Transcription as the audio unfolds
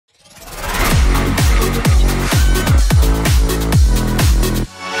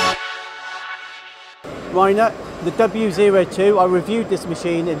Rainer, the W02, I reviewed this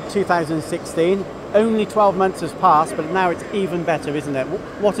machine in 2016. Only 12 months has passed, but now it's even better, isn't it?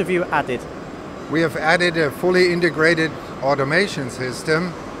 What have you added? We have added a fully integrated automation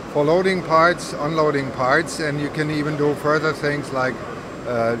system for loading parts, unloading parts, and you can even do further things like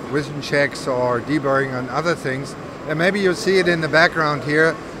vision checks or deburring and other things. And maybe you see it in the background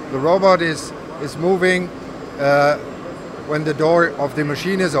here. The robot is moving when the door of the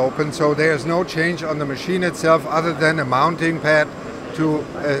machine is open, so there's no change on the machine itself other than a mounting pad to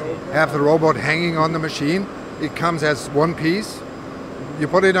have the robot hanging on the machine. It comes as one piece. You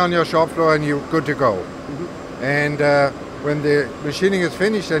put it on your shop floor and you're good to go. Mm-hmm. And when the machining is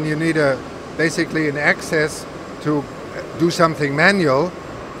finished and you need basically an access to do something manual,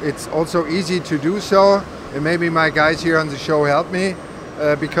 it's also easy to do so. And maybe my guys here on the show help me.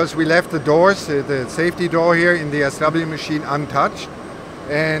 Because we left the doors, the safety door here in the SW machine untouched.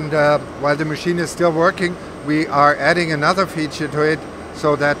 And while the machine is still working, we are adding another feature to it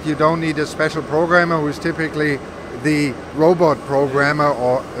so that you don't need a special programmer who's typically the robot programmer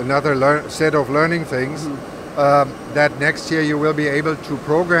or another set of learning things. That next year you will be able to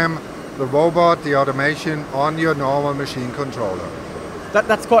program the robot, the automation on your normal machine controller.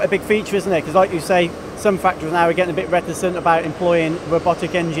 That's quite a big feature, isn't it? Because like you say, some factories now are getting a bit reticent about employing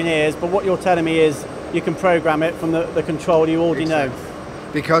robotic engineers, but what you're telling me is you can program it from the control you already know.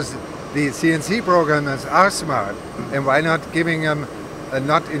 Because the CNC programmers are smart, and why not giving them,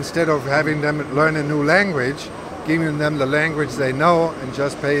 not instead of having them learn a new language, giving them the language they know and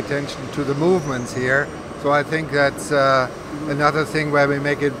just pay attention to the movements here. So I think that's another thing where we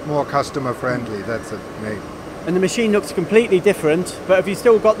make it more customer friendly. That's it, maybe. And the machine looks completely different, but have you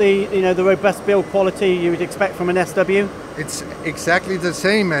still got the the robust build quality you would expect from an SW? It's exactly the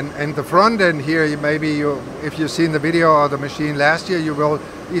same, and the front end here, if you've seen the video of the machine last year, you will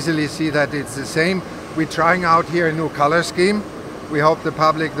easily see that it's the same. We're trying out here a new color scheme. We hope the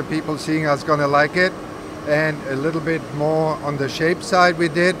public, the people seeing us, gonna like it, and a little bit more on the shape side we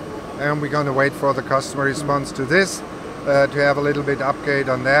did, and we're gonna wait for the customer response to this to have a little bit upgrade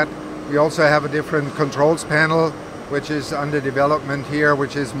on that. We also have a different controls panel, which is under development here,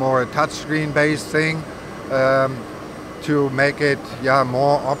 which is more a touchscreen based thing to make it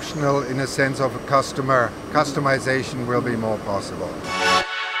more optional in a sense of a customization will be more possible.